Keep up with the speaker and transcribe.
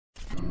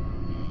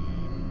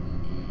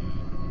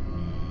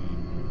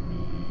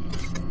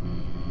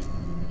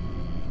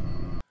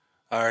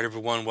Alright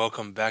everyone,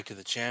 welcome back to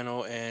the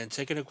channel and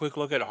taking a quick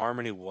look at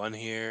Harmony 1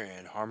 here,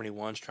 and Harmony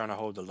 1's trying to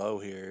hold the low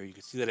here. You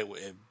can see that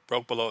it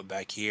broke below it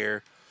back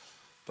here,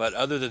 but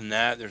other than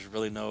that there's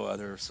really no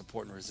other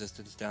support and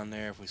resistance down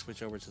there. If we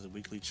switch over to the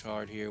weekly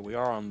chart here, we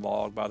are on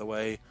log by the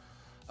way.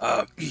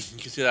 You can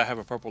see that I have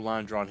a purple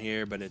line drawn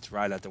here, but it's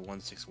right at the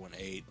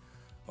 1618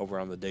 over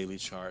on the daily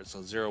chart.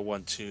 So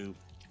 012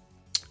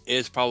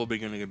 is probably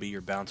going to be your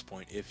bounce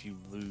point if you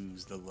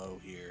lose the low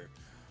here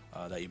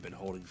that you've been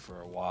holding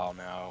for a while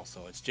now.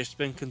 So it's just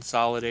been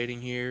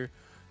consolidating here.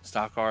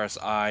 Stock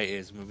RSI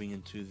is moving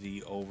into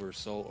the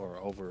oversold or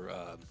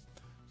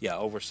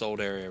oversold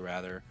area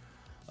rather.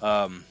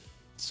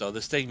 So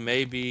this thing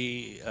may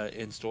be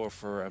in store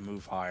for a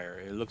move higher.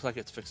 It looks like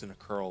it's fixing to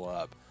curl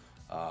up.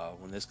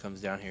 When this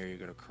comes down here, you're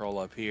going to curl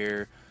up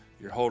here.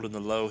 You're holding the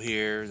low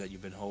here that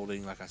you've been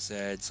holding, like I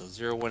said. So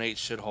 018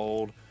 should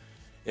hold.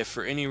 If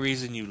for any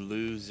reason you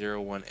lose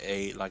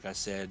 018, like I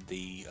said,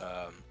 the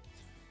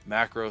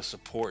macro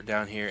support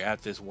down here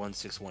at this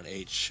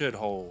 1618 should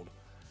hold.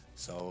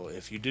 So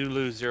if you do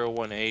lose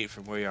 018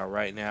 from where you are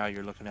right now,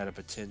 you're looking at a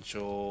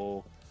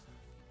potential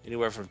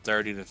anywhere from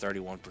 30 to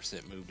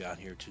 31% move down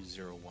here to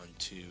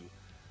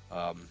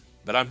 012.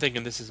 But I'm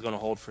thinking this is going to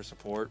hold for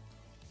support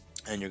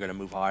and you're going to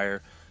move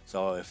higher.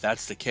 So if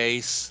that's the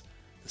case,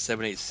 the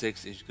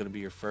 786 is going to be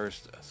your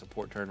first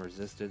support turn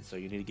resistance. So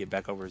you need to get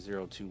back over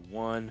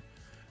 021.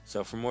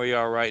 So from where you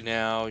are right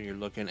now, you're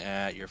looking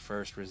at your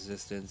first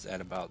resistance at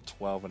about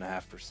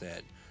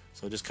 12.5%.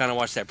 So just kind of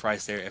watch that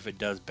price there if it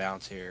does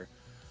bounce here,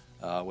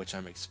 which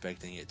I'm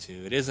expecting it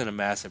to. It isn't a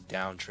massive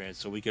downtrend,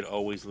 so we could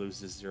always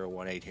lose this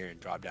 018 here and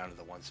drop down to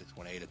the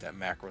 1618 at that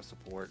macro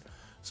support.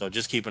 So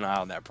just keep an eye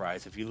on that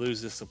price. If you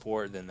lose this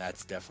support, then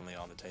that's definitely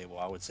on the table.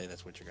 I would say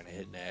that's what you're going to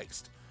hit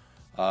next.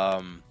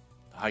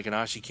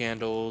 Heikin-Ashi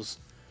candles.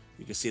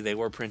 You can see they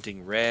were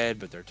printing red,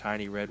 but they're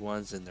tiny red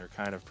ones, and they're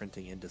kind of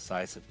printing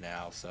indecisive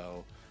now.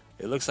 So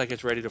it looks like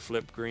it's ready to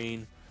flip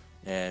green,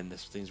 and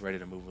this thing's ready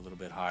to move a little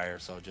bit higher.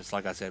 So just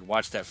like I said,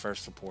 watch that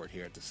first support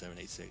here at the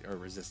 786, or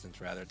resistance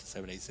rather, at the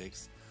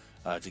 786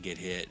 to get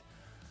hit.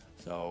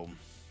 So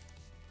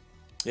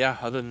yeah,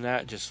 other than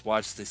that, just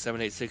watch the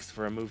 786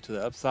 for a move to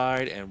the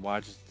upside, and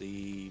watch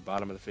the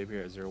bottom of the fib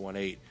here at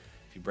 018.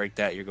 If you break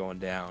that, you're going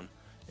down.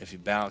 If you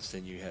bounce,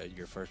 then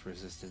your first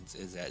resistance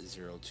is at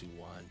 021.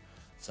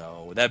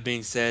 So with that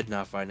being said,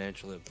 not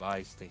financial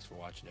advice. Thanks for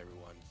watching,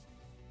 everyone.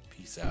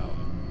 Peace out.